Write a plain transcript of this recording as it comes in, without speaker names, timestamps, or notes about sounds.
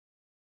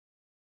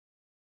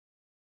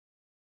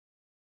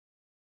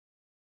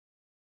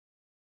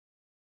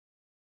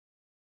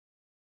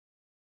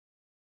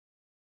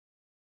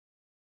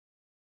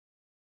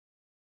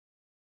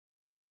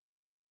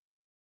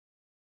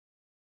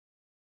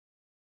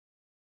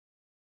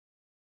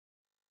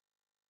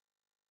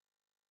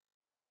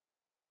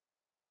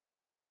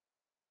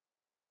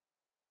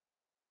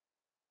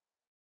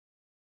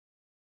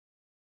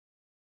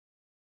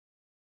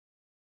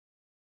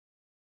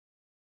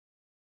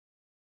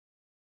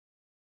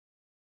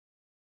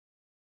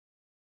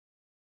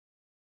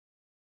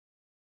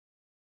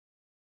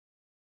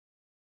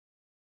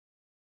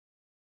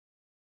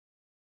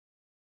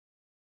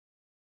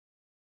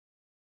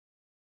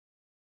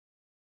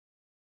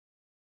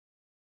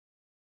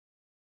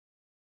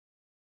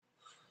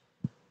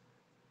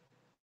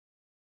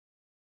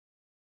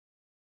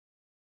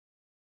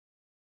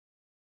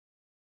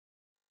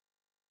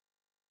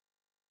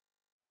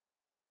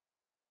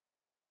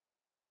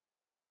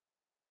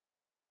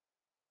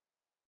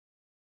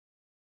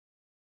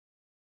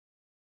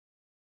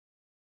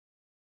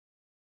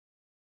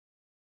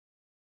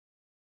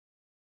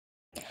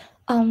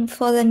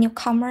For the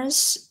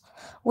newcomers,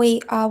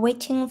 we are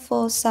waiting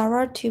for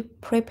Sarah to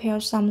prepare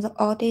some of the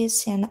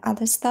audits and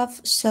other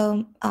stuff.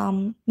 So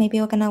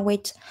maybe we're gonna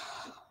wait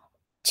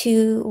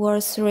 2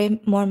 or 3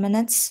 more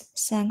minutes.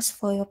 Thanks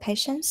for your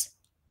patience.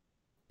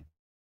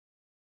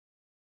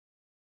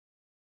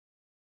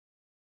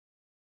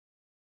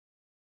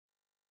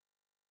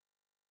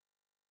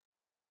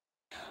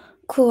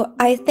 Cool.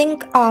 I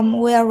think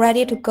we are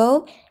ready to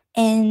go.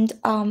 And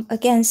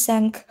again,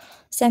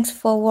 thanks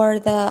for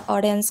the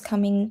audience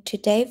coming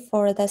today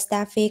for the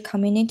StaFi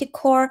Community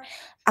Call.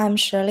 I'm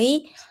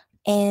Shirley,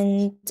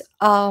 and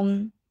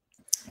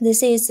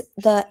this is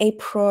the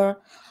April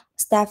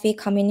StaFi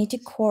Community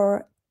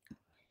Call.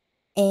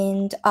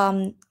 And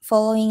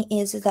following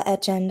is the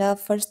agenda.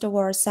 First of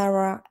all,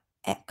 Sarah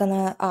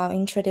gonna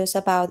introduce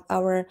about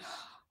our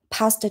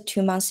past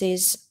 2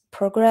 months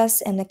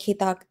progress and the key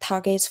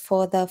targets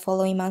for the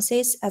following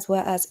months, as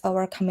well as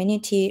our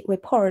community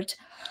report.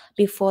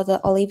 Before the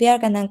Olivia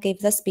gonna give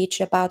the speech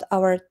about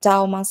our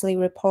DAO monthly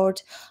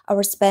report,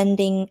 our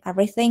spending,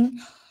 everything.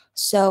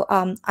 So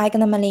I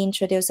gonna mainly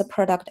introduce the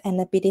product and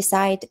the BD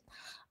side.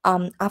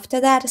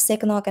 After that,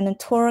 Signal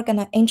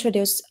gonna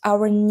introduce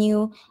our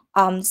new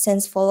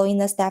since following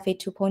the StaFi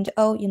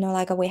 2.0. You know,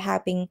 like we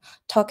have been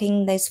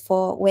talking this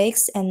for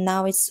weeks, and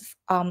now it's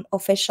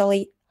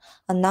officially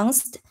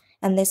announced,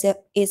 and this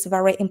is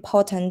very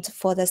important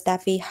for the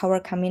StaFi our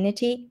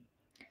community.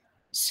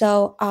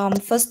 So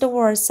first of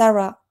all,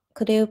 Sarah,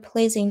 could you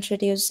please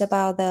introduce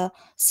about the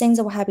things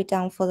that we have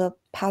done for the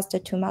past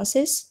 2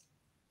 months?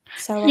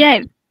 Sarah?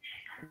 Yeah.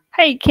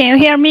 Hey, can you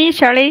hear me,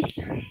 Shirley?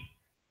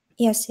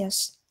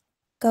 Yes.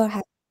 Go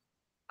ahead.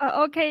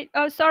 Okay.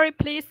 Sorry,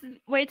 please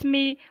wait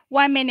me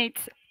 1 minute.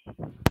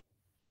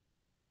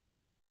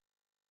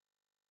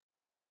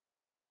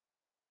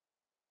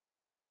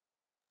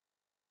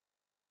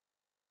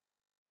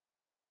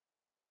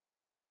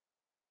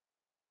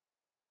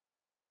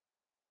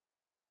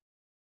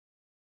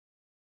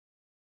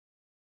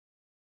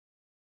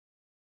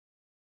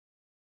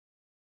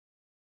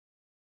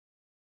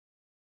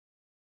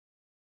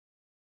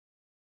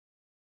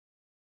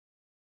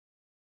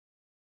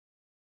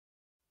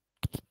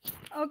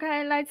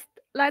 Okay,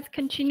 let's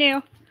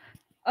continue.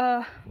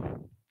 Hello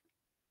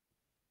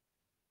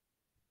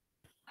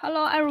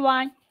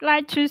everyone,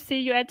 glad to see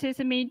you at this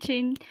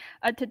meeting.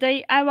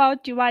 Today I will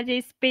divide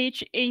this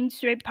speech in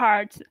 3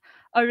 parts: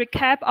 a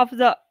recap of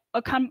the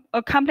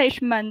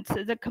accomplishments,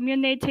 the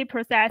community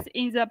process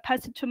in the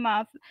past 2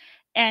 months,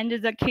 and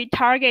the key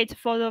targets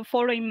for the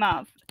following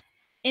month.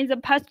 In the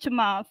past 2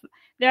 months,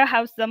 there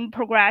has some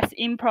progress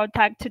in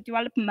product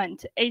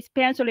development,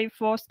 especially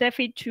for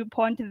StaFi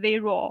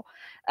 2.0,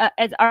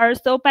 as our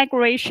soul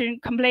migration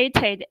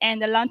completed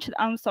and launched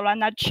on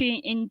Solana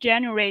chain in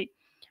January.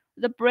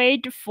 The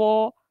bridge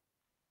for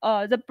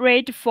our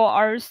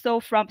soul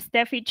from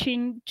StaFi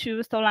chain to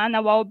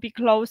Solana will be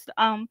closed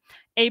on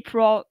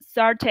April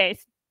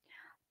 30th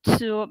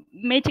to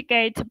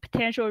mitigate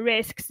potential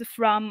risks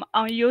from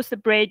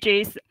unused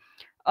bridges.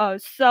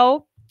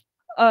 So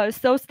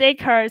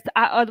stakers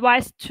are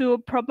advised to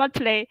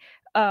properly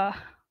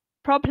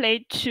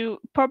migrate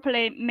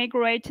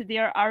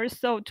their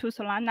RSO to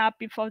Solana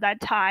before that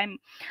time.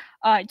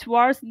 It's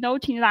worth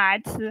noting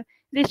that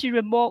this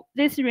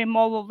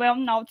removal will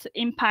not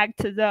impact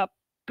the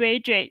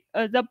bridge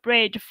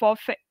for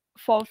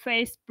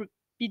phase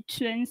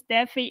between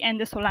StaFi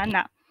and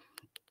Solana.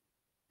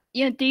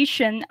 In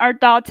addition, our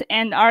DOT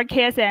and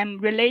RKSM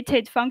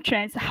related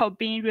functions have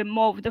been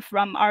removed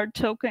from our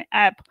token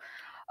app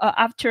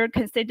after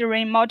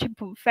considering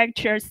multiple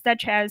factors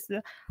such as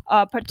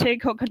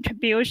particular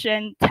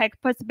contribution, tech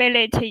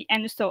possibility,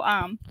 and so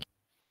on.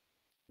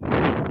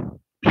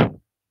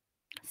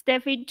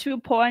 StaFi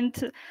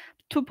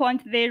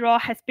 2.0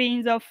 has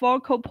been the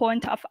focal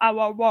point of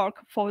our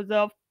work for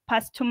the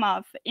past 2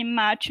 months. In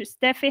March,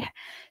 StaFi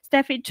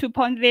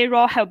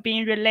 2.0 has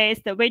been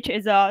released, which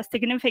is a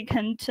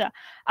significant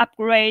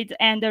upgrade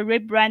and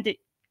rebrand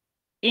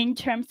in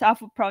terms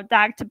of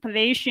product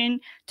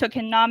position,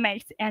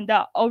 tokenomics, and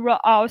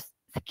overall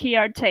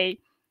security.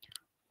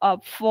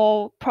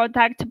 For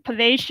product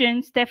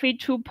position, StaFi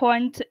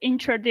 2.0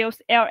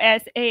 introduced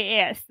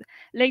LSaaS,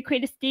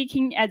 liquid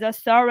staking as a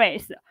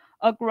service,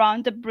 a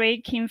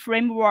groundbreaking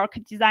framework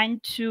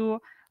designed to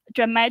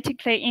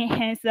dramatically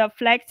enhance the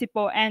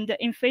flexible and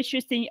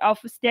efficiency of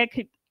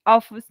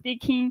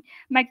staking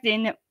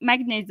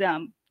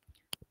mechanism.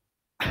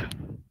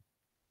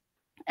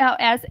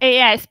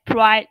 LSaaS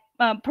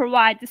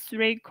provides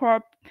 3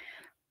 core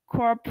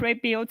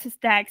pre-built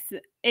stacks: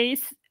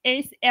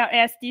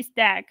 LSD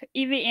Stack,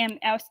 EVM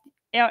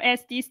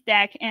LSD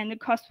Stack, and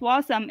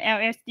Cosmos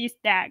LSD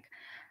Stack.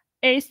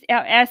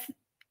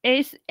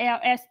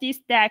 LSD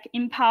Stack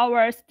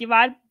empowers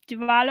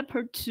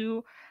developers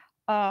to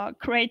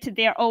create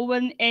their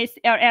own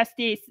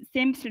LSDs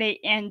simply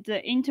and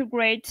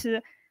integrate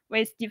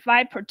with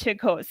DeFi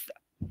protocols.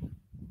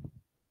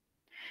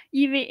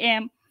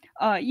 EVM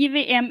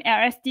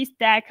LSD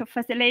Stack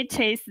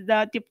facilitates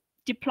the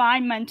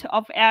deployment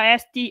of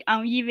LSD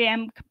on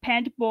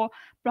EVM-compatible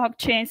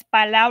blockchains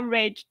by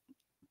leverage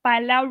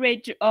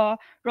a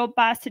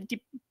robust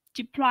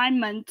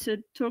deployment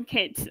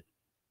toolkit.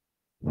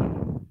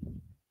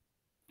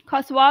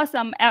 Cosmos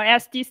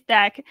LSD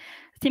Stack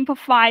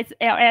simplifies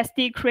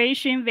LSD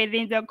creation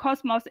within the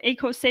Cosmos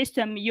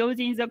ecosystem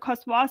using the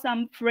Cosmos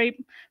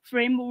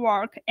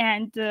framework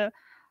and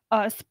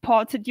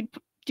supports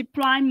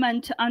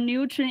deployment on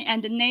neutral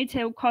and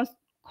native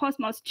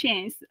Cosmos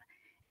chains.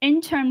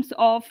 In terms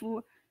of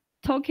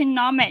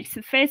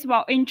tokenomics, Phase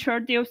will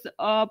introduce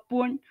a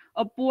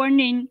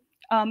burning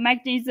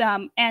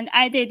mechanism and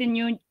added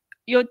new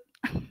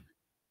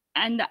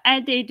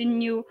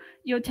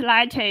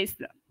utilities.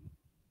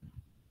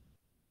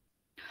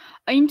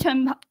 In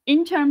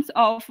terms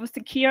of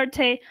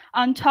security,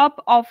 on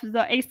top of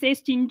the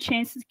existing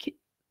chain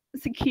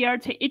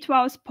security, it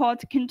will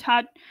support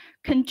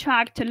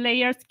contract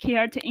layer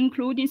security,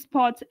 including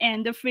support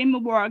and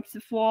frameworks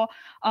for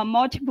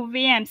multiple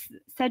VMs,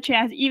 such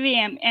as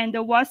EVM and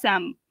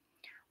WASM.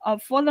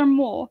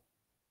 Furthermore,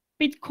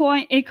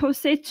 Bitcoin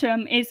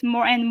ecosystem is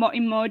more and more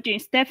emerging.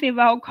 StaFi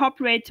will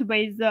cooperate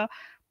with the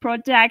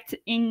project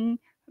in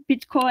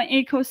Bitcoin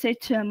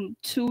ecosystem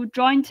to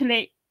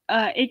jointly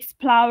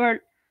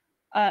explore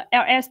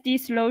LSD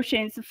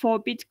solutions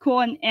for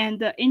Bitcoin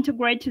and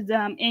integrate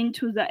them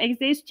into the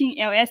existing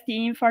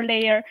LSD infra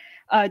layer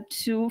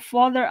to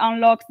further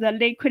unlock the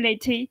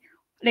liquidity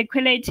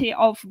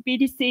of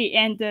BTC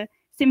and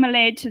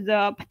simulate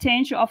the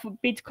potential of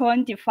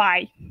Bitcoin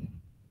DeFi.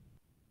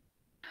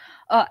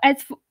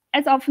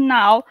 As of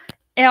now,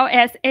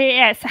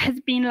 LSaaS has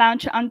been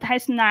launched on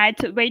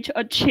Testnet, which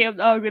achieved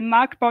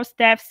remarkable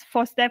steps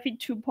for StaFi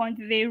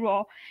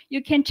 2.0.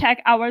 You can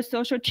check our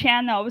social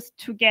channels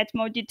to get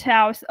more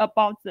details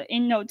about the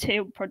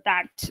innovative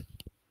product.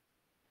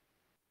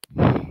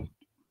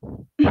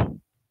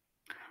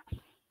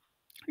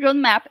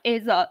 Roadmap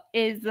is an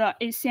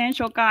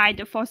essential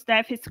guide for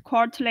StaFi's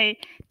quarterly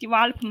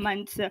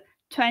development.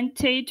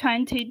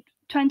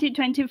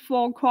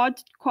 2024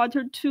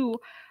 quarter 2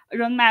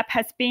 roadmap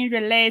has been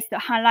released,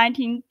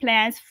 highlighting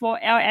plans for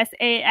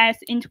LSaaS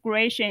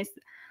integrations,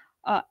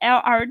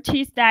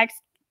 LRT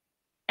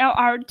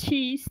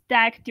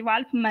stack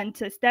development,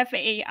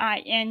 StaFi AI,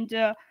 and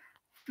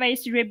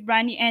phase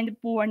rebranding and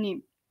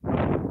burning.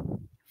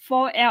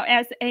 For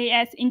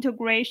LSaaS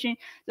integration,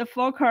 the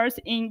focus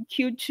in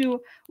Q2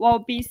 will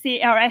be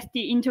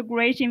LSD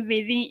integration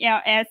within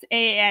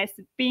LSaaS,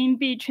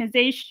 BNB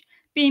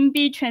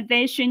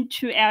transition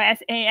to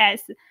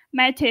LSaaS,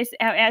 Metis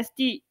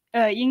LSD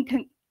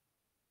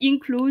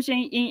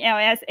inclusion in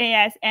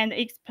LSaaS, and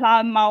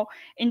explore more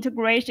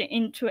integration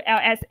into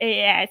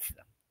LSaaS.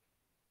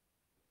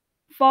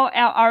 For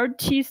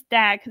LRT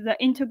stack, the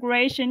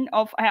integration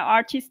of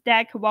LRT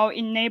stack will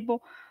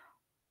enable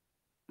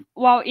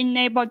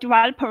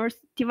developers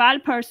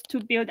to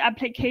build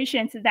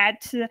applications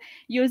that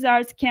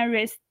users can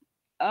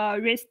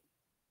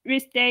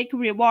restake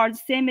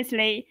rewards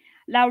seamlessly,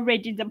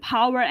 leveraging the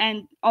power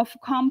of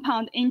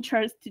compound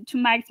interest to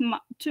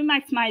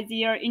maximize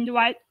their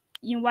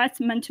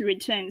investment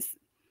returns.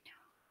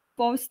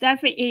 For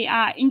StaFi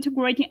AI,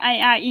 integrating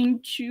AI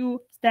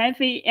into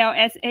StaFi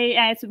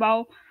LSaaS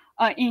will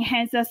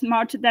enhance the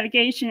smart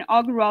delegation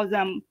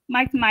algorithm,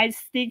 maximize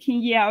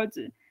staking yields,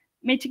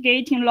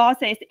 mitigating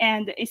losses,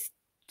 and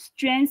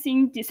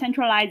strengthening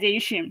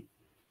decentralization.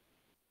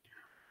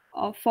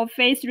 For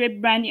phase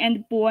rebranding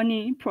and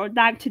burning,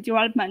 product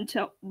development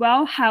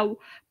will have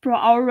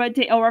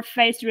priority over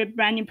phase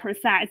rebranding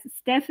process.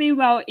 StaFi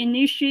will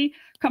initiate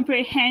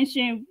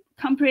comprehensive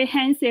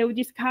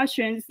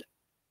discussions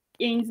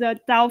in the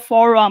DAO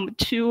forum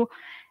to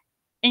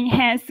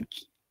enhance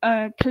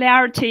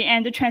clarity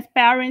and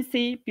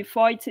transparency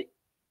before its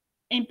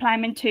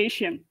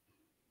implementation.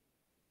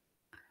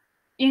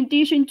 In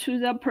addition to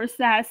the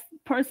process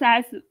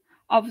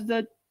of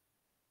the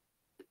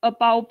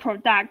above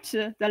product,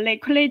 the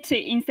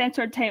liquidity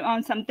incentive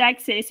on some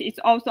DEXs is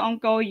also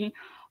ongoing.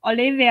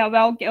 Olivia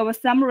will give a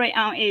summary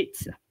on it.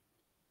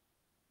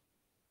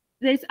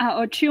 These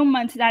are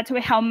achievements that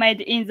we have made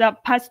in the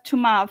past 2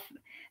 months.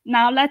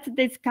 Now let's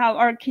discuss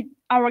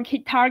our key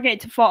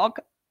target for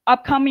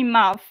upcoming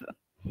month.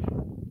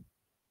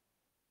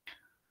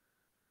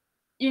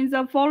 In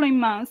the following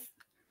months,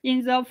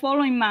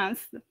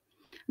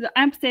 the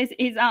emphasis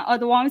is on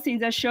advancing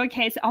the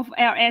showcase of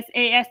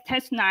LSaaS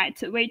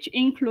Testnet, which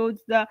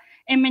includes the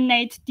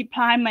imminent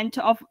deployment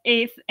of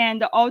ETH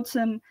and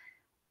Autumn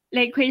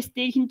liquid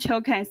staking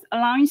tokens,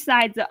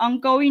 alongside the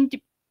ongoing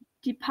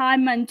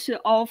deployment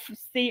of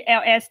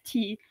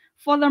CLST.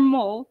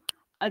 Furthermore,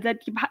 the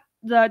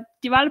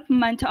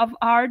development of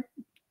our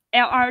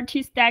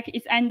LRT stack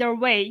is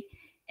underway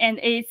and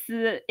is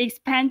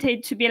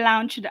expected to be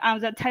launched on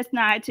the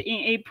testnet in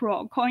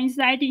April,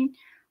 coinciding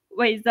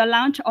with the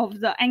launch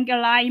of the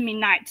Angular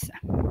Midnight.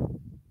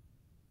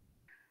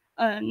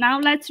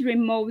 Now let's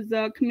remove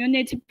the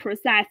community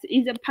process.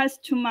 In the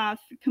past 2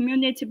 months,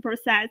 community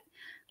process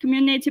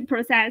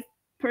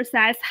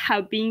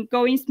have been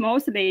going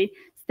smoothly.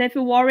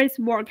 StaFi Wallet's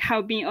work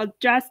have been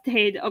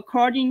adjusted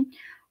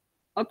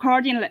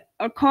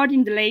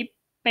accordingly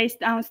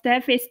based on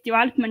StaFi's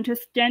development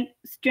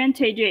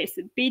strategies.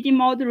 BD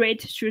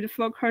Moderate should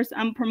focus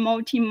on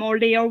promoting more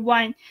Layer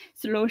 1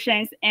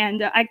 solutions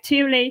and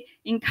actively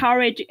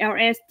encourage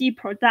LSD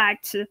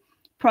projects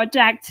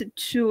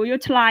to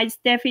utilize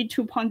StaFi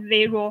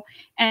 2.0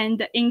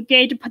 and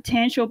engage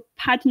potential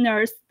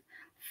partners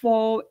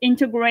for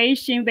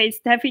integration with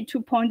StaFi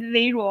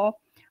 2.0.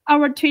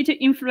 Our Twitter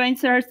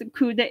influencers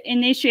could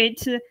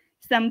initiate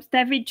some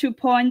StaFi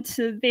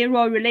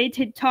 2.0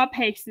 related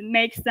topics,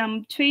 make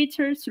some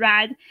Twitter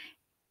thread,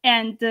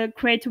 and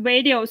create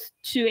videos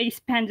to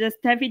expand the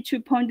StaFi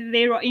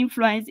 2.0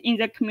 influence in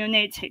the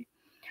community.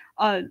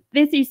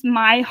 This is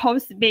my whole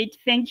speech.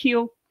 Thank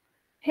you.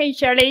 Hey,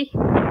 Shirley.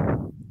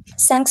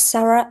 Thanks,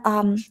 Sarah.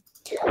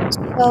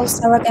 So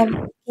Sarah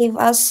gave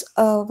us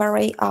a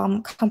very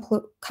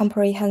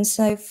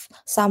comprehensive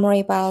summary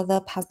about the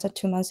past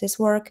 2 months'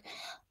 work.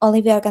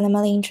 Olivia gonna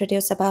mainly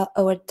introduce about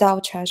our DAO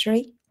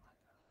treasury.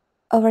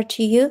 Over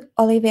to you,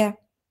 Olivia.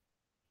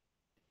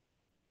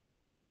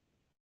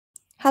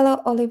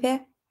 Hello,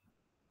 Olivia.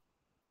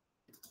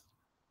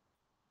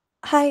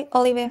 Hi,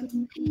 Olivia.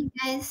 Hey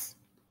guys,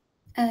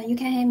 you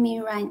can hear me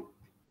right?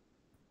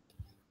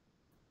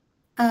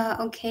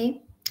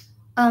 Okay.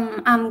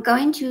 I'm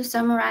going to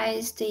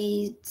summarize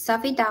the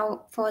StaFi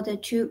DAO for the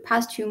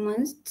past 2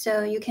 months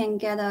so you can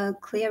get a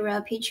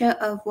clearer picture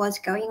of what's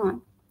going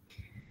on.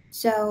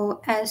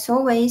 So as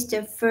always,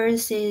 the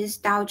first is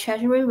DAO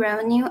treasury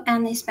revenue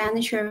and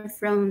expenditure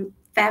from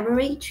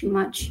February to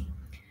March.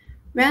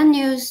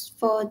 Revenues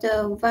for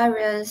the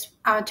various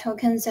art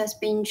tokens has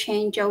been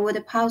changed over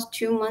the past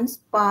 2 months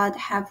but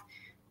have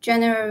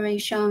generally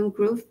shown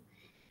growth,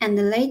 and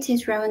the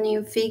latest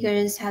revenue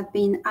figures have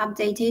been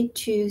updated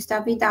to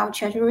StaFi DAO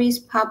Treasury's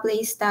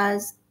public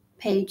status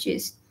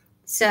pages.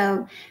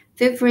 So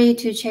feel free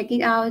to check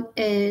it out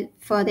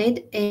for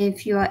it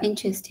if you are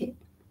interested.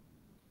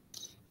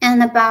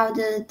 And about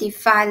the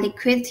DeFi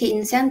liquidity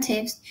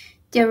incentives,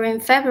 during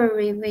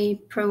February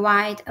we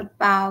provide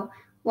about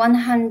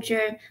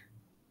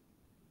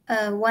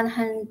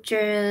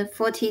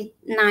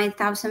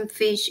 149,000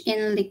 fish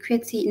in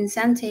liquidity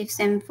incentives,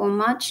 and for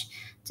March,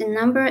 the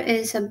number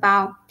is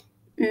about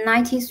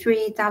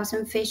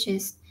 93,000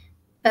 fishes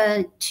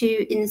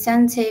to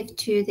incentive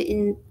to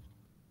the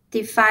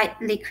DeFi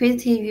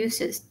liquidity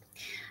users.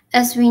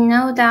 As we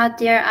know that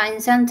there are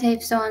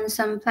incentives on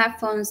some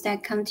platforms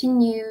that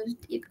continue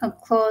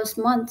across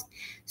months,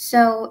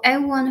 so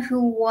everyone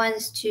who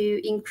wants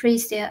to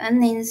increase their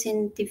earnings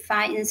in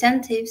DeFi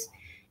incentives,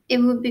 it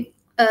would be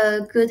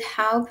a good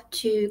help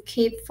to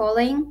keep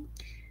following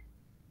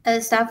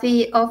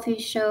StaFi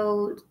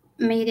official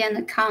media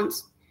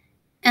accounts.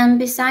 And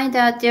besides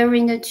that,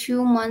 during the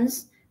 2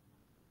 months,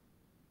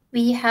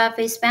 we have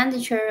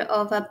expenditure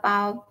of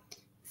about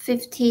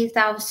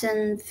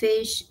 50,000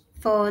 fish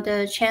for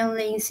the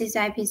channeling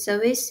CCIP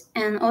service,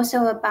 and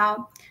also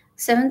about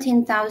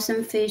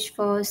 17,000 fish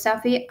for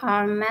StaFi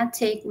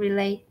Armatic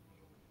relay.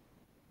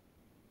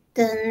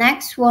 The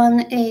next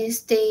one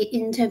is the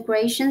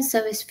integration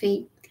service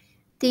fee.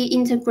 The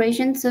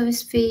integration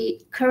service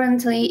fee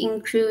currently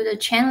includes the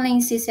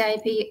channeling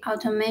CCIP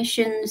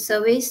automation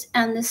service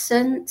and the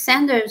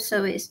sender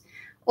service,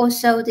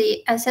 also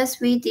the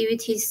SSV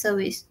DVT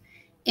service.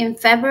 In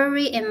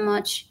February and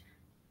March,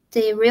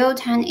 the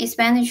real-time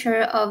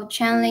expenditure of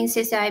channeling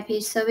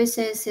CCIP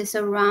services is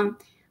around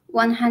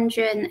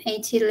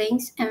 180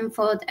 links, and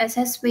for the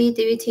SSV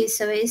DVT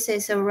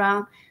services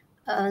around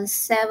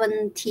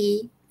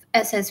 70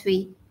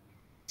 SSV.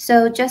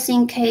 So just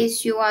in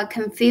case you are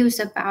confused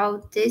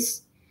about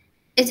this,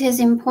 it is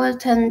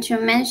important to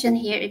mention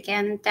here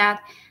again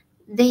that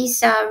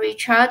these are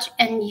recharge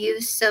and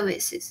use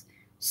services.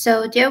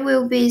 So there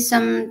will be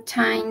some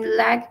time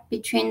lag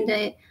between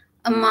the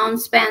amount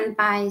spent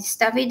by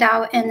StaFi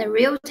DAO and the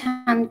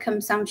real-time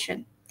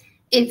consumption.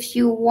 If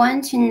you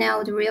want to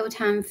know the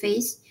real-time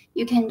fees,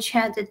 you can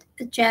check the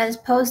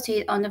just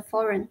posted on the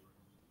forum.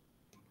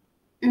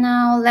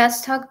 Now let's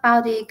talk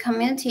about the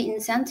community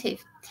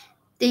incentive.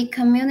 The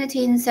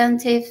community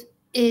incentive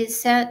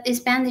is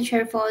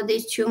expenditure for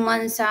these 2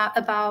 months are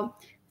about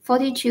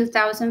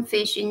 42,000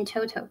 fish in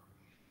total.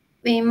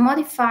 We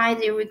modified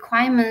the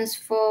requirements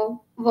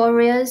for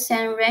warriors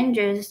and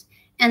rangers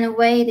and the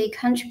way they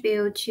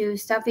contribute to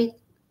StaFi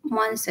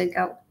months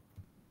ago.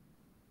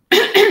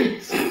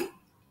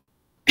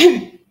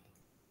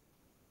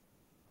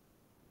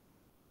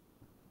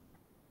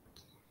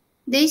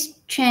 This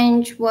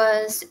change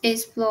was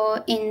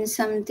explored in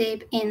some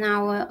depth in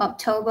our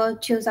October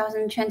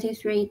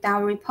 2023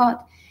 DAO report.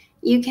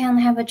 You can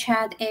have a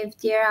chat if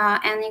there are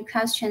any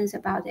questions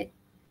about it.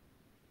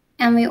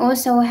 And we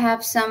also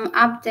have some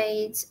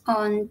updates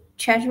on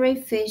treasury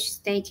fish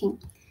staking.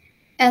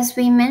 As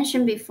we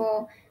mentioned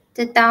before,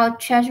 the DAO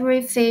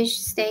treasury fish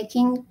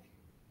staking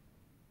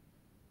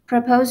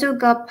proposal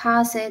got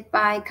passed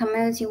by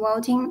community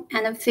voting,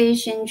 and the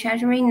fish in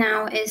treasury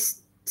now is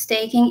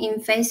staking in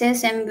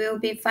phases and will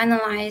be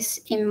finalized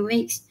in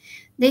weeks.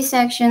 This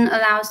action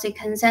allows the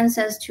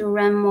consensus to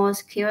run more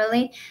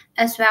securely,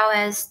 as well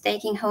as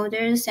staking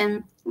holders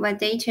and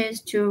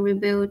validators to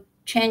review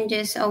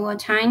changes over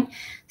time,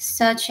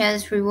 such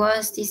as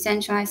reverse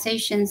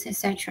decentralizations,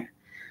 etc.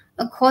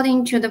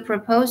 According to the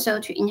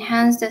proposal to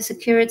enhance the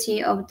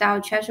security of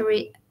DAO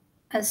treasury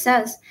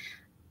assets,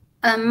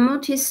 a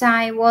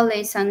multi-site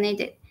wallets are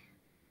needed.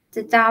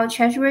 The DAO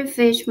treasury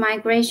fish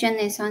migration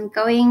is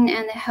ongoing,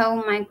 and the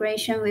whole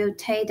migration will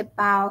take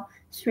about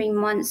 3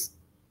 months.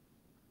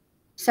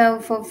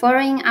 So for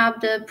following up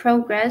the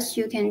progress,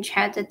 you can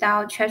check the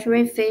DAO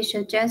treasury fish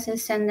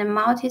addresses and the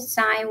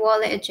multi-site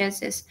wallet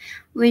addresses,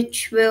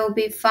 which will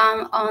be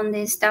found on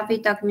the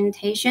StaFi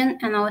documentation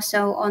and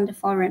also on the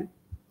forum.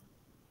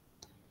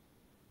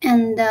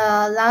 And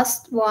the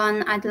last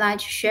one I'd like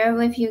to share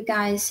with you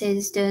guys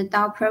is the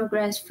DAO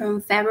progress from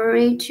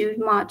February to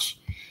March.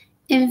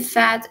 In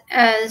fact,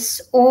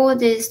 as all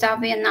the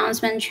StaFi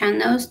announcement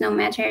channels, no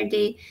matter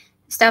the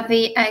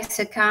StaFi X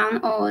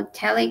account or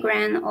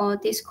Telegram or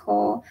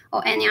Discord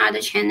or any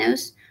other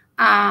channels,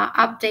 are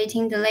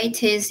updating the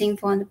latest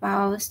info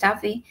about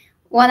StaFi,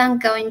 what I'm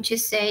going to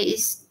say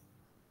is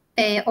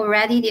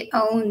already the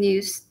old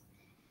news.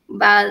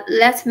 But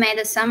let's make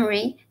a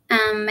summary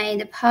and make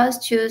the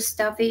path to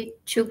StaFi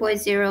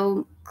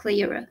 2.0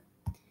 clearer.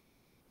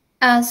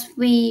 As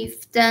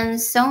we've done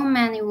so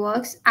many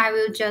works, I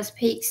will just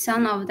pick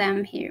some of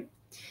them here.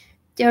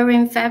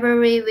 During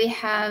February, we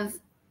have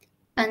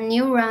a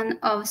new run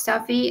of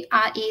StaFi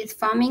RETH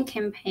farming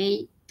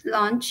campaign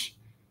launch,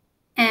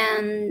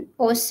 and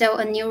also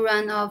a new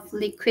run of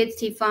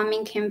liquidity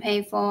farming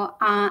campaign for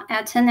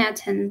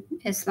Testnet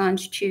is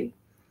launched too.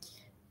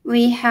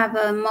 We have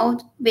a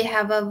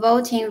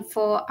voting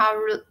for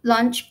our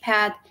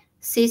Launchpad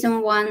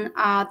Season 1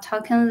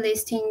 token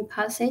listing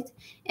passed,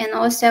 and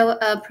also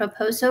a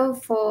proposal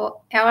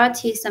for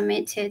LRT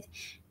submitted,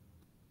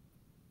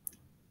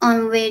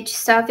 on which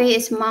StaFi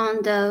is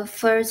among the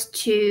first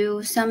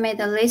to submit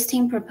a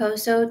listing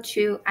proposal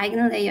to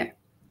EigenLayer.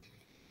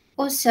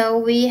 Also,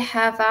 we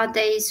have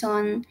updates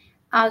on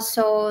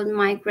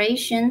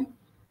migration,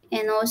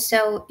 and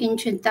also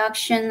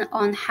introduction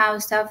on how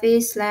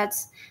StaFi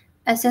lets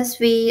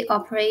SSV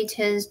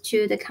operators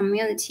to the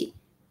community.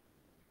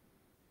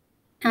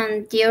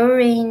 And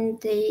during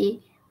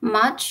the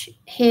March,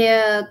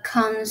 here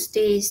comes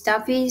the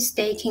StaFi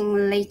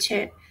staking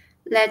letter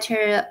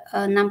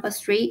number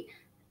 3,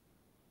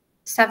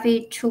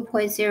 StaFi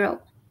 2.0,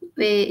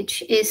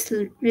 which is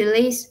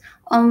released,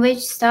 on which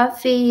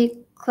StaFi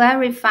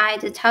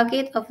clarified the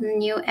target of the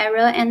new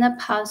era and the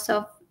path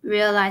of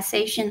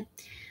realization.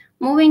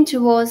 Moving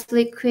towards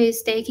liquid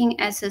staking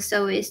as a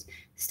service,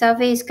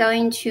 StaFi is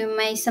going to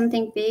make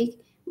something big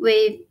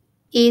with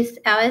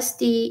ETH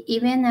LSD,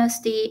 even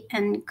LSD,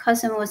 and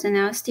Cosmos and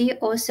LSD,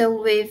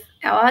 also with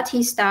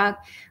LRT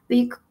Stack,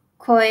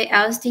 Bitcoin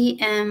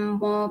LSD, and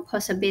more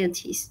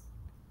possibilities.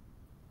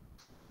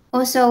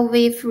 Also,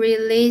 we've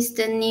released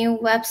a new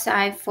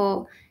website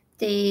for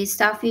the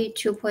StaFi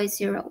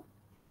 2.0.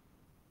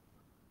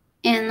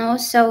 And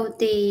also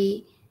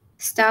the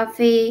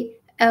StaFi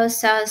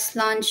LSaaS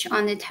launch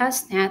on the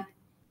Testnet.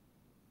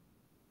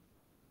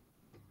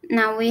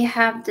 Now we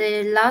have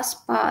the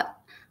last part,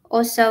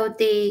 also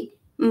the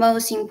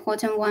most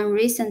important one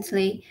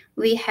recently.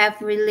 We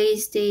have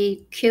released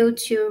the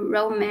Q2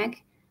 roadmap,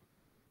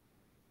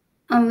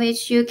 on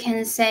which you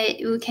can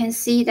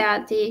see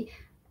that the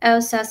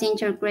LSaaS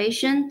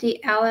integration, the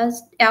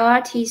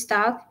LRT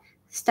Stack,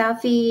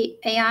 StaFi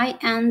AI,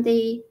 and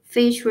the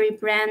Fish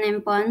rebrand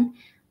and burn.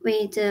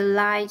 We'd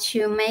like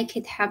to make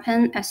it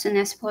happen as soon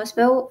as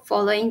possible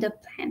following the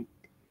plan.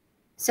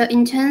 So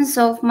in terms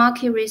of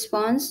market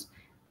response,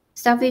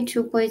 StaFi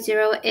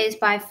 2.0 is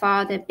by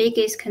far the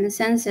biggest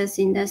consensus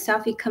in the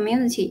StaFi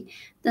community.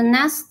 The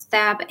next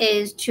step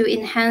is to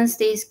enhance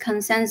this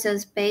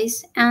consensus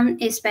base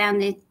and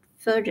expand it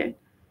further.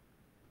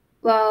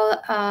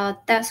 Well,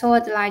 that's all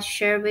I'd like to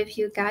share with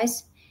you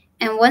guys.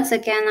 And once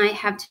again, I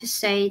have to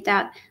say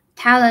that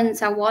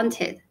talents are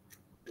wanted.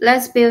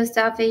 Let's build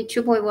StaFi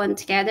 2.1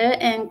 together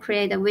and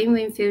create a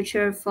win-win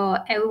future for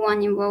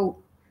everyone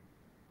involved.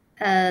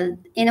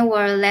 In a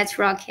word, let's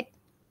rock it.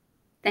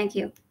 Thank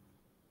you.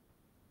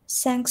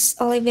 Thanks,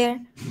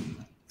 Oliver.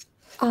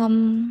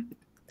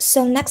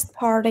 So next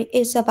part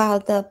is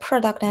about the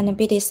product and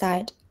BD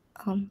side.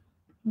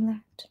 Let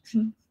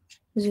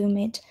zoom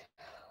it.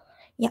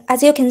 Yeah,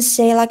 as you can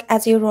see, like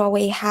as usual,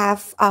 we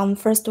have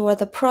first of all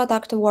the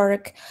product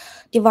work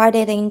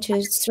divided into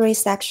 3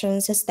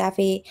 sections: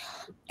 StaFi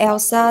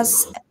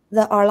LSaaS,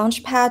 the our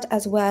launchpad,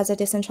 as well as the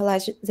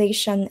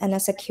decentralization and the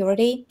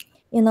security.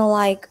 You know,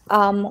 like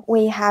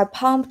we have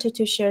pumped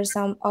to share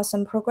some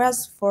awesome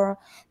progress for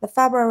the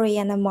February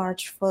and the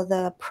March for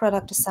the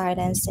product side,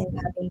 and things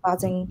have been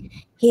buzzing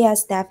here,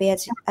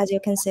 StaFi, as you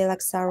can see,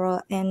 like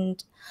Sarah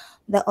and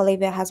the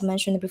Olivia has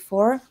mentioned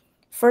before.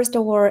 First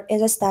of all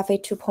is a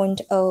StaFi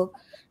 2.0.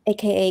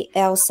 aka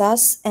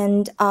LSaaS.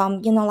 And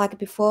like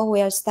before,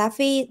 we are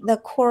StaFi, the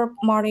core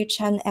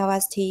multi-chain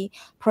LST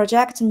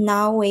project.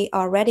 Now we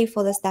are ready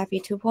for the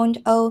StaFi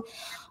 2.0,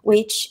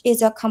 which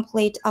is a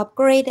complete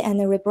upgrade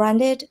and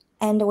rebranded.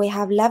 And we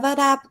have leveled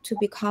up to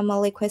become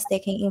a liquid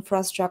staking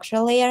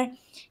infrastructure layer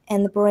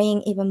and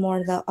bring even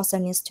more the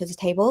awesomeness to the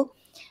table.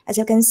 As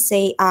you can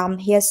see,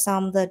 here's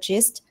some of the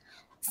gist.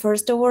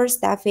 First of all,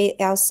 StaFi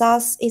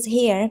LSaaS is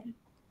here.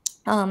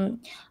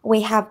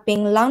 We have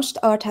been launched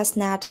our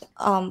testnet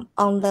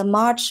on the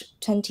March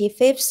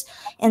 25th,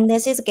 and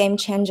this is a game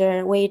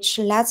changer, which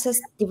lets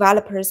us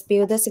developers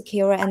build the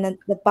secure and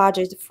the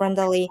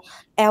budget-friendly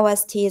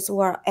LSTs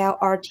or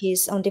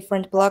LRTs on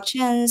different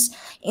blockchains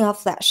in a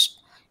flash.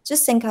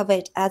 Just think of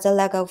it as a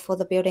Lego for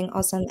the building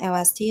awesome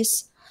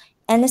LSTs.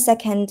 And the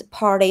second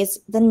part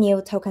is the new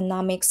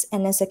tokenomics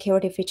and the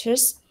security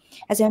features.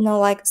 As you know,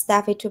 like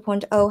StaFi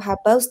 2.0 have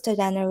boosted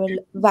and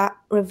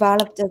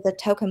revamped the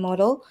token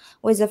model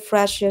with the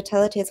fresh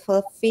utilities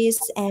for the fees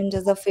and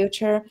the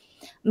future,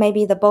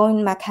 maybe the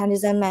bond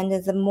mechanism and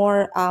the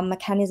more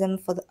mechanism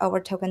for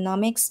our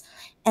tokenomics.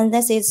 And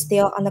this is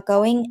still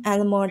ongoing,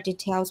 and more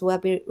details will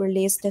be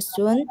released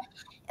soon.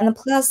 And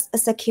plus,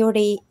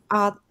 security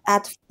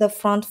at the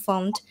front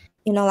fund.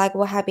 Like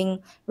we have been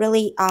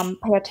really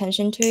pay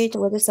attention to it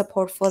with the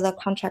support for the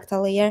contract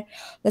layer,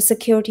 the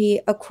security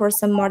across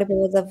the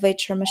multiple the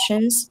virtual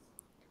machines.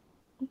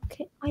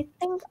 Okay, I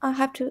think I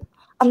have to.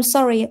 I'm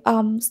sorry,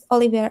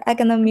 Oliver, I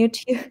gonna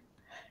mute you.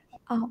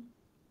 Oh,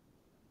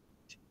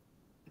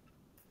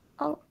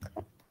 oh,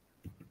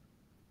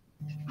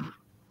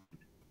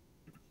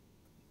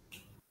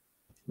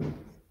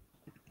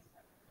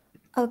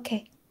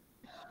 okay.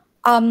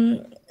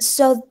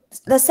 So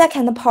the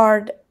second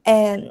part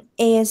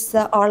is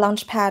our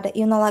launchpad.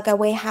 Like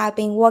we have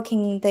been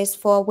working this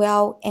for a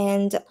while,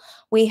 and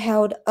we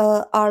held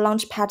our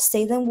launchpad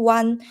season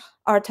one,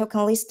 our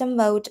token listing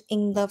vote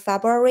in the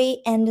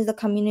February, and the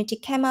community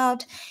came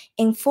out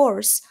in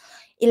force.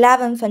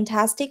 11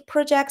 fantastic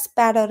projects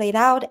battled it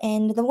out,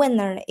 and the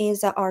winner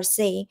is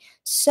RC.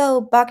 So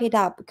buck it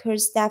up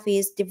because Steph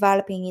is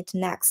developing it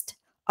next.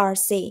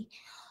 RC.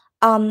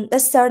 The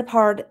third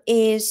part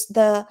is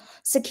the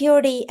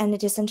security and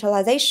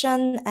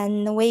decentralization,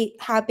 and we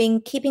have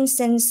been keeping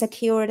things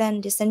secured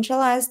and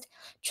decentralized.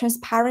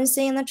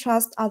 Transparency and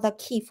trust are the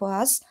key for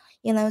us.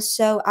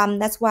 So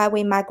that's why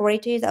we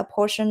migrated a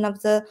portion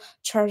of the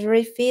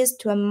treasury fees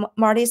to a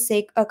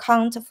multi-sig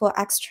account for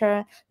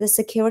extra the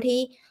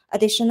security.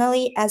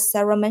 Additionally, as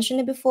Sarah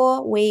mentioned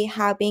before, we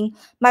have been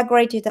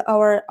migrated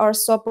our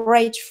swap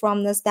bridge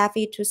from the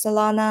StaFi to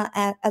Solana,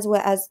 as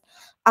well as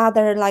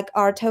other like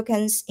our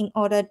tokens in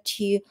order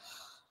to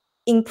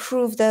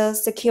improve the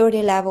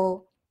security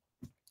level.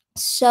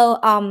 So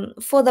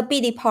for the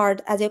BD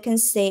part, as you can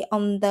see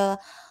on the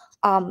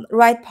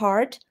right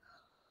part,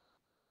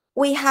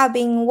 we have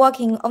been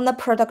working on the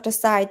product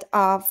side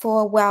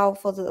for a while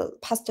for the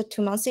past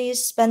 2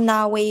 months, but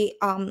now we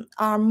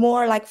are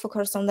more like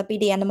focused on the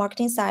BD and the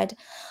marketing side.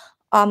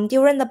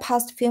 During the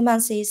past few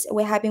months,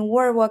 we have been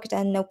worked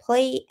and no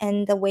play,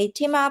 and we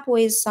team up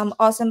with some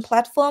awesome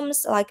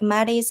platforms like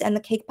Matis and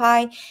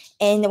KickPy,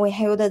 and we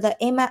held the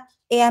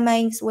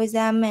AMAs with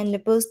them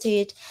and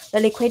boosted the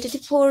liquidity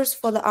pools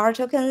for the R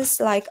tokens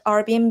like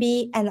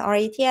RBNB and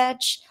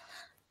RETH.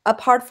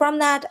 Apart from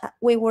that,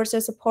 we also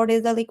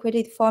supported the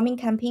liquidity farming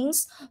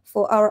campaigns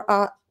for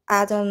our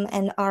Atom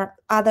and our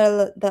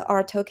other the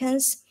R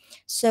tokens.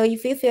 So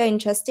if you feel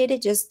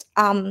interested, just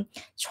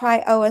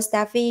try our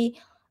StaFi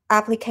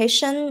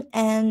application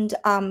and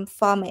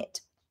farm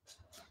it.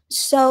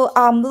 So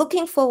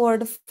looking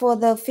forward for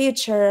the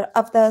future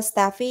of the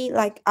StaFi,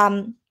 like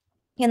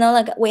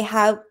we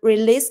have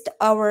released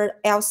our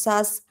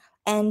LSaaS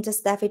and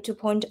StaFi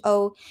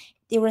 2.0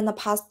 during the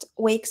past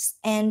weeks,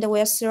 and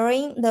we're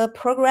seeing the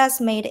progress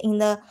made in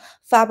the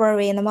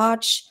February and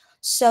March.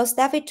 So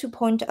StaFi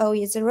 2.0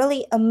 is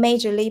really a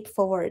major leap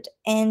forward,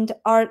 and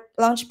our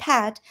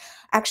launchpad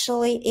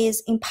actually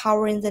is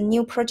empowering the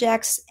new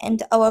projects,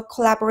 and our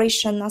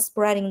collaboration are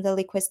spreading the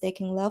liquid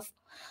staking love.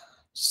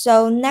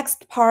 So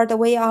next part,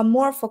 we are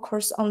more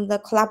focused on the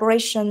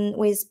collaboration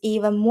with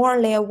even more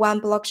layer one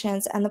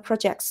blockchains and the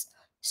projects.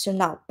 So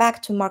now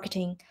back to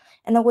marketing.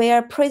 And we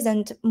are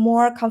present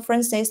more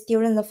conferences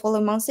during the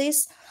following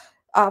months.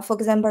 For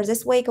example,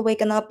 this week we're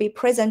gonna be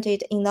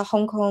presented in the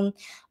Hong Kong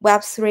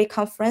Web3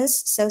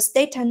 conference. So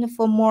stay tuned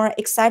for more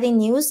exciting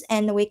news,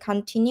 and we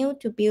continue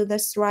to build the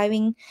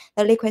thriving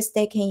the liquid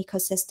staking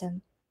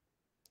ecosystem.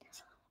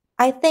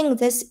 I think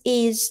this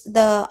is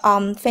the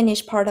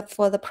finished part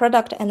for the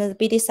product and the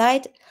BD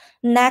side.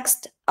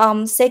 Next,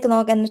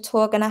 Signal and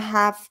Tour gonna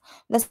have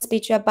the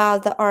speech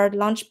about our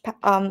launch,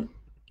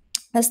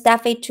 the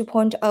StaFi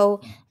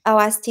 2.0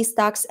 LSD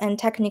Stacks and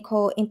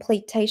technical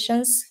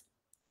implications.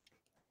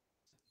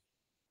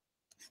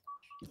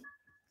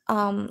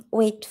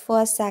 Wait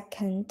for a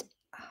second.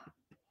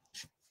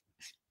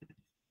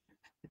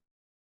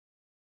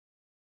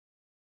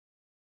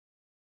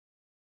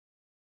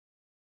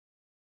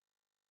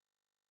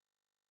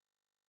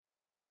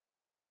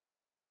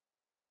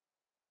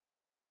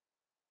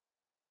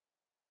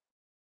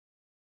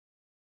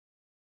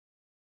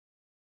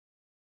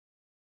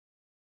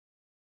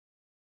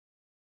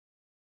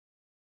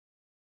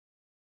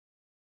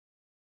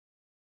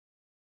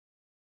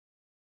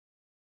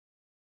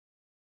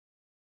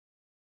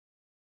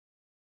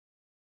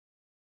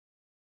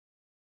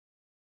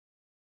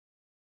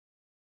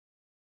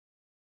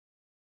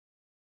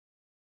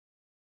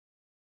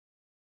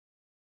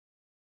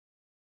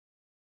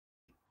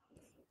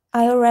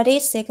 Are you ready,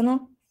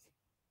 Signal?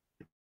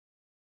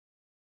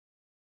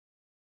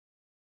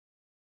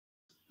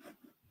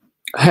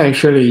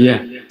 Actually,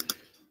 yeah.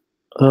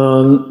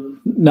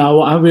 Now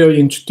I will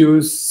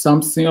introduce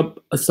some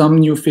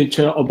new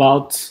feature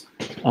about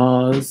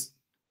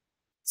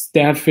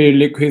StaFi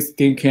liquid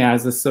staking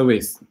as a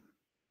service.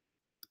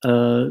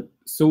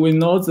 So we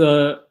know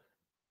the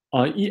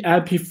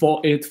EIP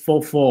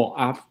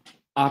 4844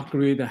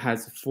 upgrade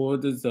has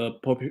furthered the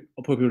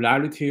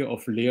popularity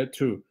of Layer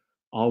 2,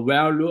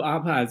 while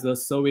Lookup as a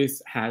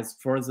service has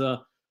further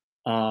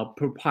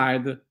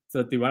propelled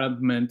the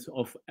development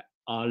of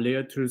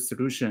Layer 2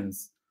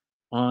 solutions.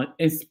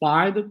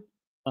 Inspired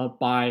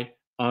by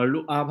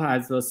Lookup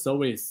as a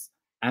service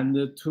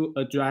and to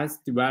address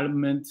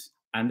development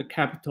and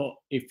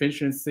capital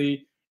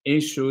efficiency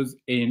issues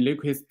in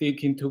liquid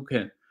staking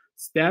token,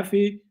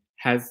 StaFi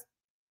has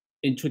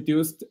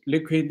introduced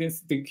liquid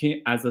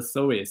staking as a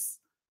service.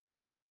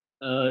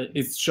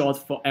 It's short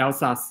for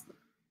LSaaS.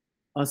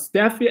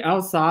 StaFi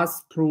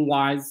LSaaS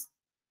provides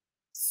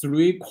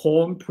 3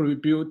 core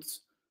pre-built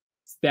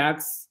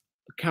stacks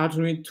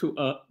catering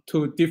to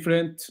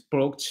different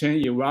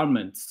blockchain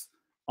environments.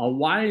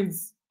 One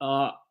is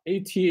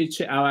ETH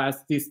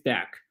LSD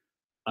stack.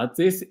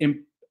 This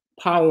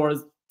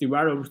empowers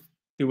developers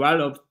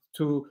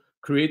to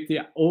create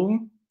their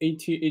own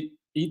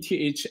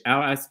ETH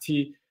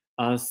LST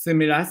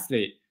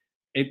seamlessly.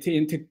 It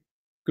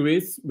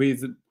integrates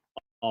with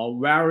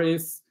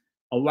various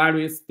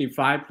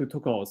DeFi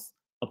protocols,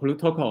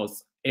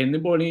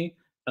 enabling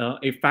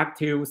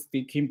effective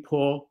staking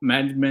pool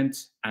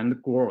management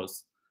and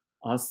growth.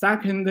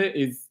 Second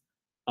is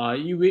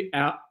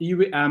EVM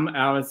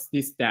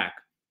LSD stack.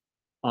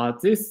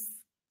 This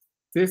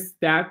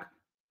stack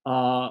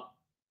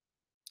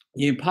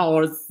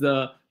empowers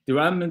the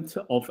development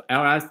of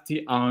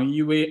LST on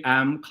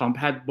EVM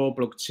compatible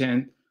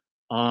blockchain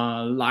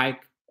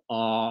like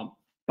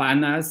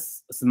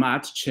Binance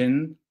Smart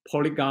Chain,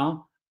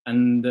 Polygon,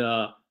 and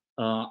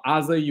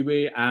other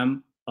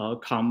EVM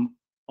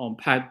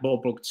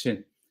compatible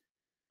blockchain.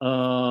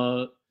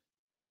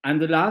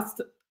 And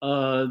last,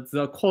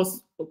 the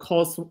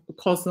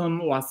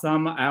Cosm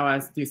Wasam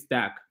LSD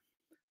stack.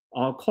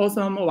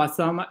 Cosm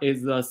Wasam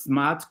is a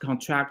smart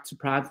contract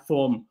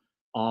platform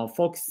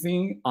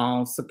focusing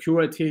on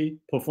security,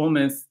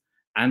 performance,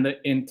 and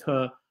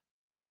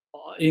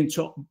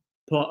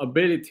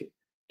interoperability.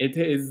 It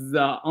is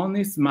the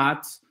only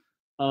smart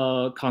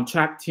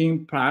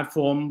contracting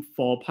platform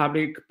for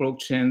public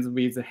blockchains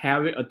with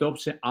heavy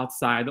adoption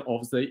outside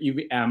of the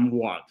EVM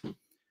world.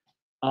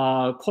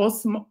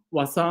 Cosm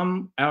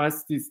Wasam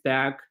LSD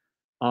stack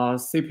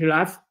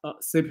simplifies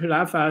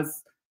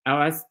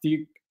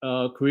LSD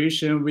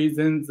creation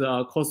within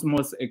the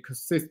Cosmos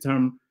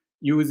ecosystem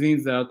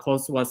using the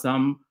Cosmos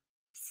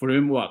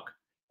framework.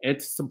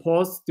 It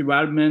supports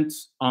development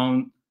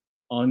on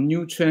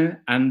Neutron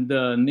and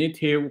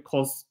native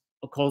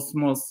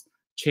Cosmos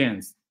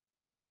chains.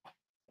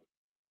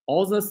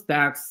 All the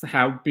stacks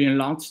have been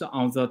launched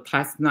on the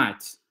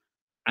testnet.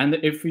 And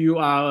if you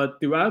are a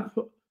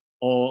developer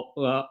or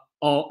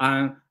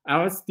an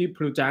LSD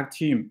project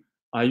team,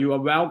 you are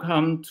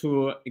welcome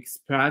to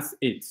express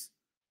it.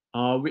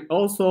 We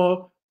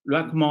also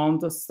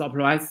recommend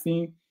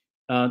subscribing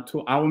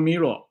to our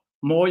mirror.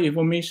 More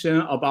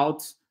information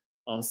about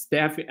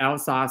StaFi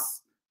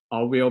LSaaS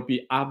will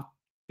be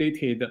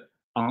updated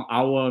on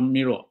our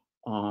mirror.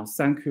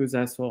 Thank you,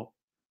 that's all.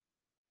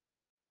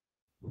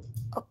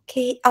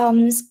 Okay,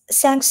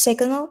 thanks,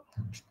 Signal,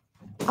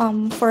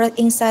 for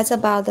insights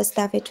about the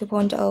StaFi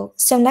 2.0.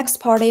 So next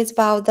part is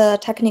about the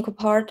technical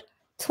part.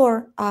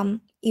 Tor,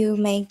 you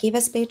may give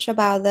a speech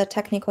about the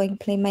technical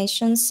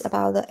implementations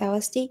about the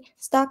LSD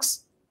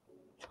stacks.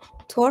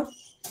 Tor?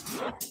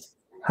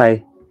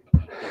 Hi.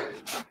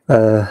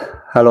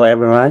 Hello,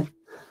 everyone.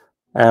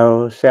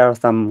 I'll share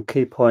some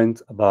key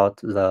points about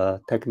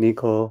the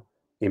technical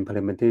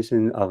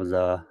implementation of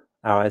the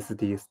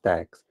LSD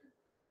stacks.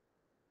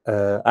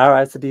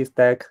 LSD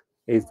stack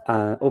is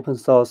an open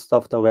source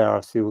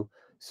software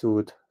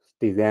suite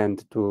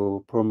designed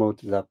to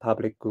promote the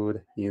public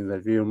good in the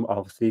realm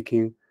of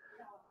staking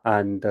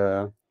and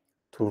to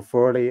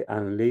fully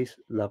unleash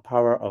the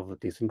power of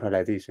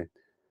decentralization.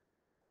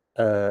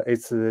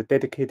 It's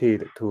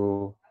dedicated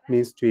to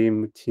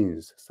mainstream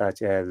chains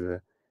such as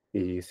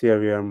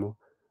Ethereum,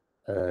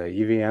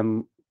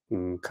 EVM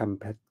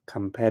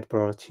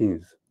compatible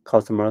chains,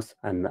 Cosmos,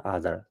 and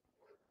others.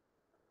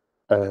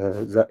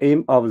 The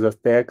aim of the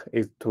stack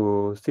is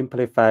to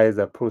simplify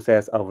the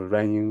process of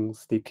running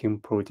staking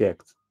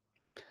projects,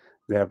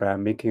 thereby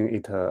making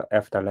it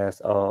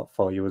effortless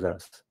for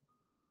users.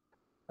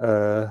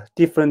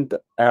 Different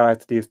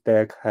LSD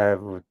stacks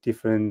have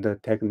different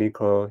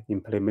technical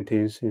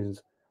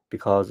implementations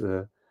because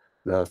the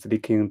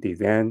staking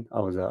design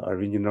of the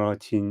original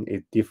chain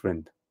is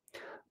different,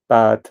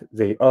 but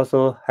they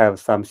also have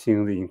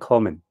something in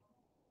common.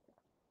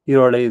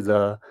 Usually,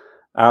 the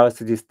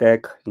LSD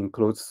stack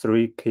includes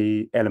 3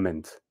 key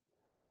elements.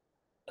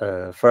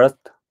 First,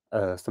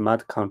 a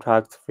smart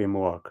contract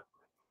framework.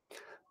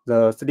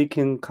 The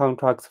staking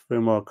contracts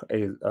framework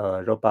is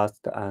a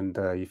robust and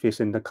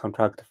efficient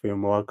contract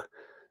framework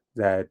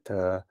that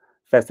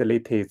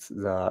facilitates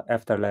the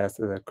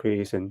effortless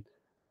creation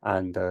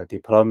and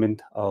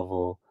deployment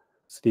of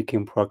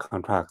staking pro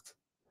contracts.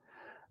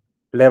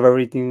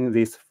 Leveraging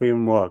this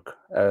framework,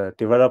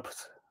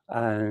 developers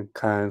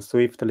can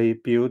swiftly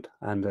build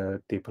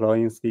and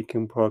deploy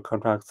staking pro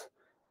contracts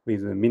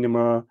with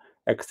minimal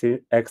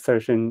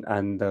exertion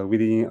and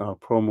within a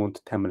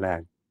promote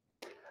timeline.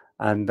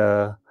 And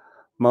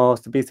more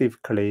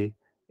specifically,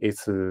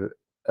 it's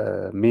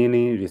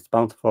mainly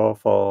responsible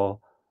for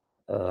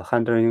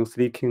handling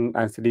staking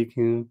and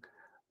staking,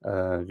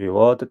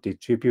 reward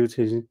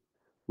distribution,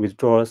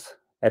 withdrawals,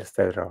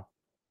 etc.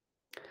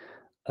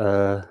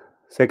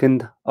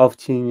 Second,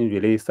 off-chain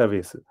relay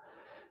service.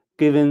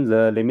 Given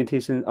the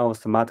limitation of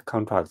smart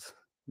contracts,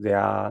 they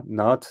are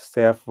not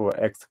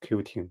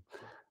self-executing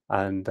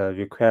and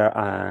require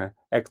an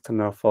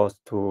external force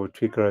to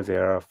trigger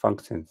their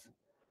functions.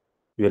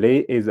 Relay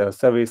is a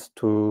service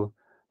to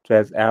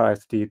drive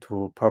LSD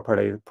to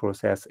properly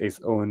process its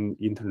own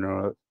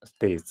internal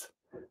states,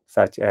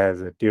 such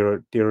as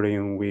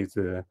dealing with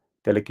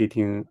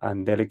delegating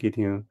and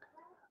delegating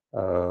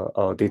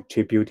or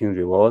distributing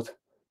rewards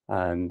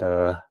and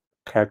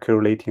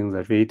calculating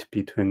the rate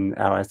between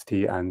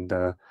LSD and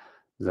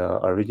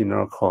the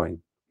original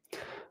coin.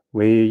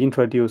 We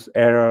introduce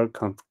error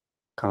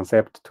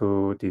concept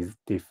to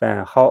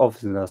define how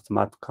often the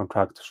smart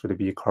contract should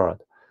be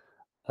called.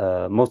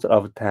 Most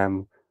of the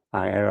time,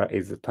 an error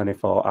is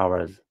 24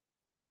 hours.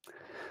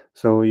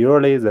 So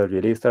usually the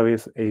relay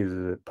service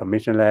is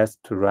permissionless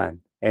to run.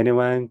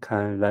 Anyone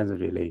can run the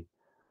relay.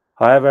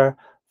 However,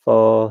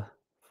 for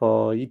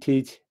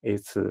ETH,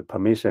 it's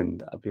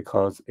permissioned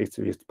because it's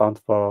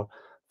responsible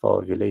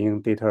for relaying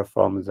data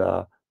from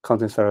the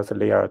consensus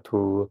layer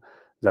to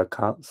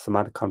the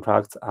smart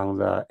contracts on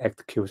the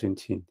execution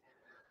chain.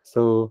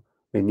 So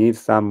we need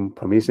some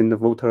permissioned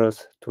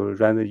voters to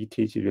run the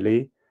ETH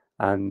relay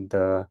and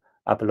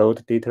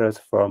upload data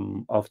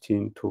from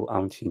off-chain to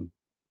on-chain.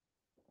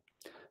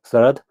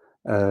 Third,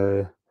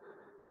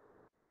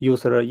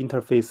 user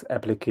interface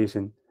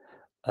application.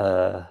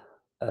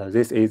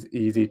 This is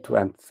easy to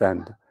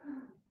understand,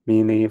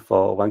 meaning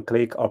for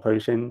one-click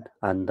operation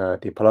and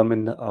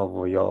deployment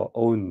of your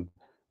own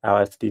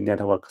LSD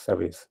network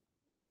service.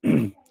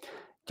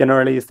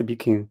 Generally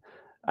speaking,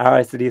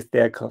 LSD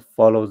Stack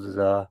follows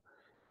the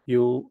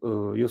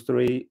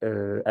U3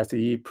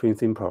 SE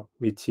principle,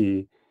 which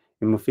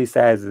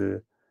emphasizes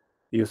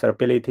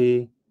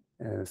usability,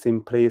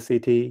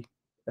 simplicity,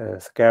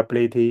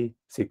 scalability,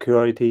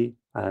 security,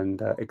 and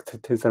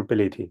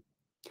extensibility.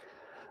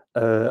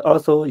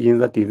 Also, in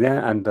the design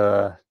and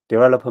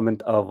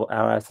development of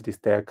LSD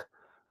Stack,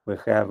 we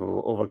have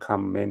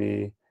overcome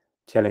many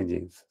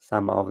challenges.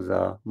 Some of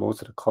the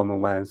most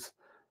common ones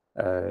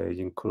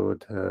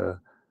include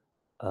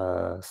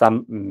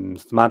some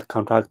smart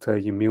contract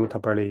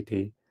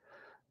immutability.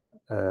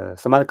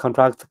 Smart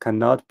contracts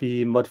cannot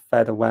be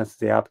modified once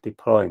they are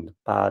deployed,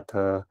 but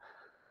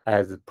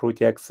as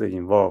projects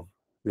evolve,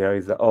 there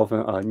is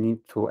often a need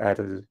to add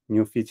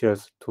new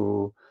features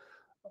to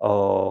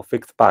or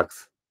fix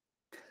bugs.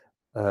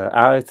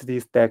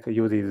 LSD Stack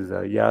uses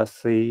the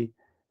ERC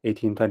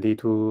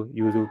 1822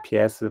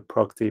 UPS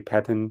proxy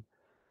pattern,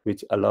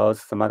 which allows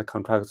smart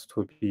contracts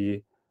to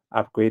be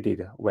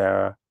upgraded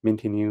while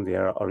maintaining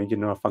their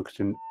original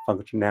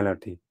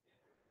functionality.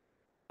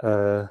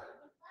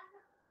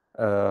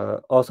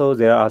 Also,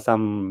 there are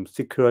some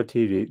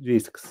security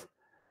risks.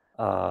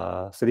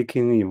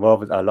 Staking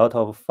involves a lot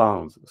of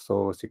funds,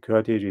 so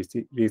security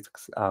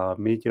risks are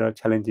major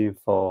challenging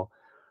for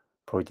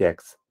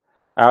projects.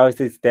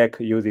 LSD Stack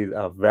uses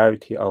a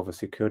variety of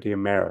security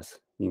measures,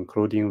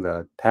 including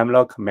the time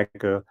lock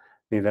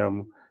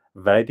mechanism,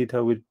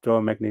 validator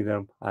withdrawal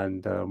mechanism,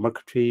 and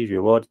mercury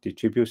reward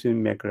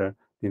distribution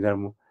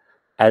mechanism.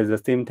 At the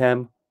same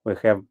time, we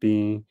have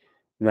been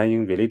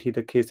running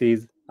related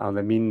cases on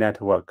the main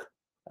network,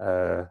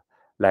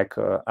 like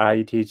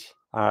RETH,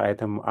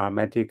 RAtom,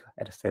 RMatic,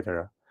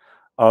 etc.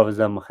 All of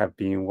them have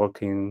been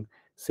working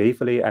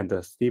safely and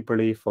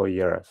stably for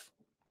years.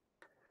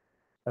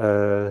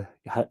 And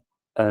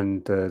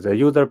the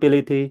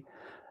usability,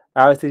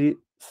 LSD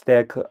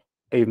Stack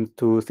aims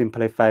to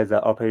simplify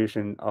the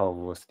operation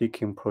of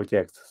staking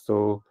projects.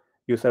 So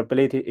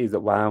usability is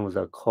one of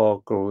the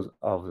core goals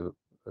of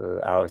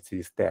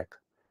LSD Stack.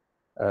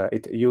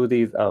 It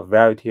uses a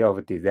variety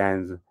of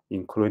designs,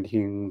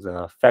 including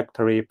the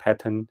factory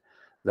pattern,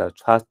 the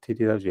trusted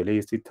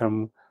relay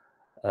system,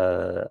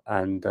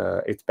 and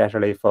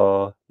especially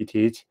for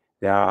ETH,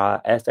 there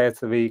are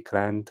SSV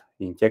client,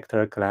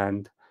 injector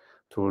client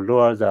to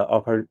lower the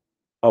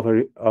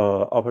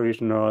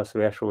operational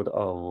threshold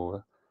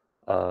of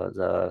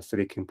the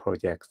staking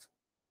projects.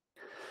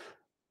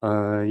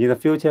 In the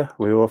future,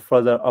 we will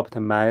further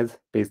optimize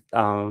based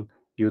on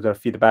user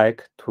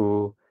feedback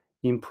to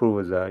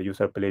improve the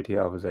usability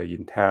of the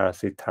entire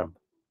system.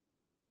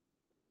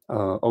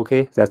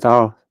 Okay, that's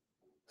all.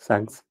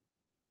 Thanks.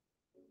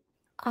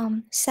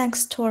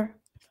 Thanks, Tor.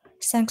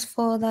 Thanks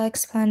for the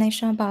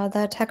explanation about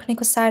the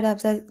technical side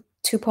of the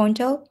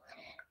 2.0.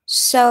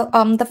 So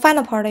the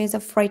final part is a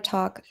free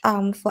talk.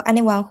 For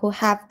anyone who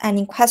have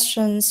any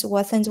questions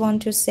or things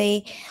want to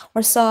say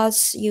or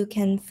thoughts, you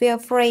can feel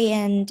free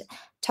and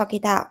talk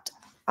it out.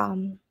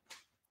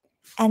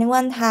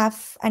 Anyone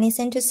have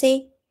anything to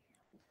say?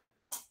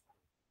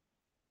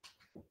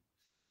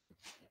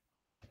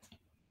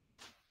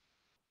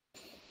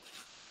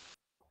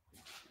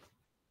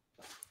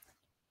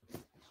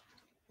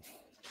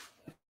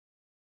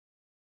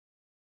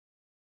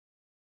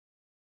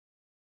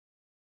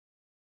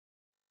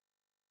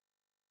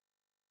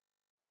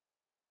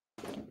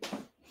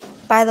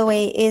 By the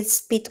way,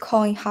 it's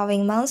Bitcoin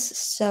halving month,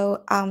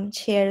 so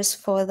cheers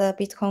for the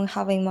Bitcoin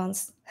halving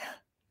month.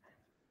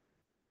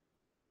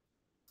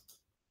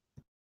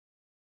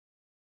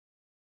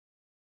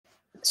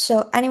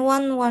 So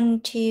anyone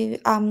want to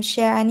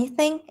share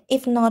anything?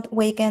 If not,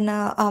 we're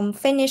gonna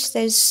finish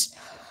this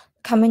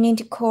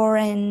community core,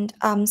 and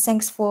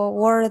thanks for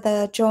all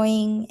the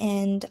join,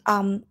 and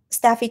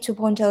StaFi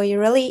 2.0 is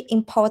really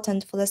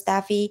important for the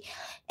StaFi,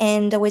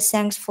 and we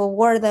thanks for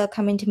all the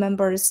community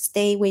members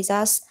stay with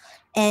us,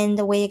 and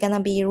we're gonna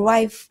be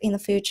live in the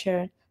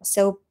future,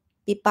 so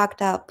be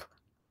backed up.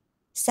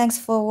 Thanks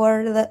for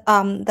all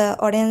the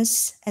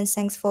audience, and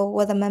thanks for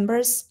all the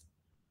members.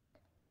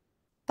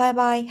 Bye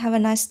bye, have a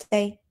nice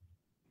day.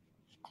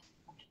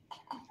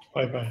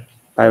 Bye bye.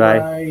 Bye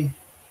bye.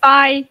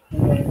 Bye.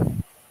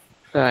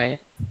 Bye.